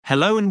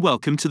Hello and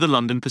welcome to the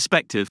London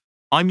Perspective.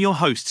 I'm your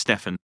host,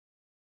 Stefan.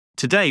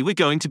 Today we're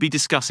going to be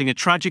discussing a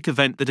tragic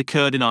event that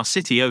occurred in our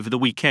city over the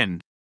weekend.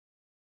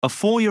 A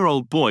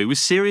 4-year-old boy was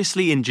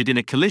seriously injured in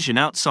a collision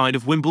outside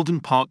of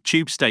Wimbledon Park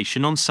tube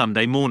station on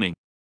Sunday morning.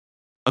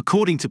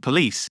 According to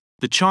police,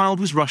 the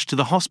child was rushed to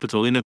the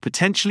hospital in a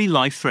potentially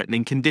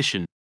life-threatening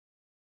condition.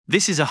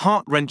 This is a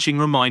heart-wrenching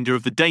reminder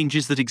of the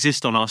dangers that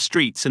exist on our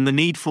streets and the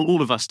need for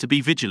all of us to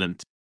be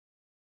vigilant.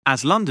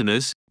 As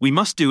Londoners, we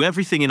must do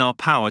everything in our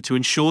power to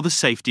ensure the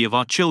safety of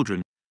our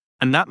children,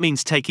 and that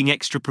means taking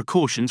extra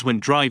precautions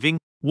when driving,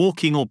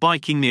 walking or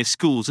biking near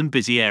schools and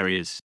busy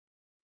areas.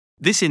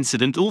 This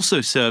incident also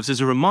serves as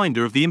a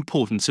reminder of the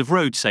importance of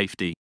road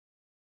safety.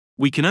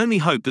 We can only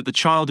hope that the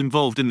child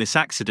involved in this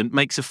accident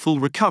makes a full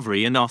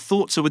recovery, and our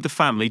thoughts are with the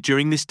family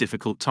during this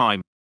difficult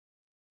time.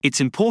 It's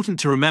important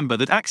to remember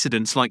that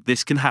accidents like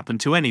this can happen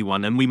to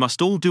anyone, and we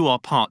must all do our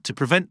part to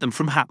prevent them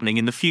from happening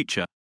in the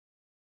future.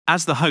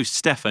 As the host,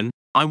 Stefan,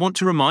 I want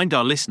to remind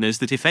our listeners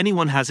that if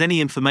anyone has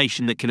any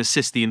information that can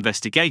assist the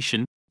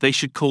investigation, they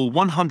should call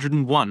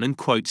 101 and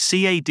quote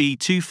CAD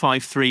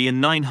 253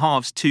 and 9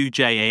 halves 2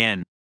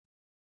 JAN.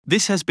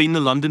 This has been the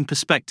London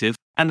Perspective,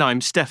 and I'm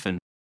Stefan.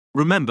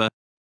 Remember,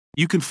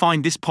 you can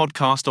find this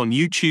podcast on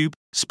YouTube,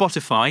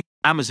 Spotify,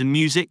 Amazon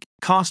Music,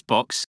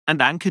 Castbox,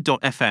 and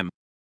Anchor.fm.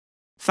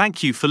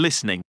 Thank you for listening.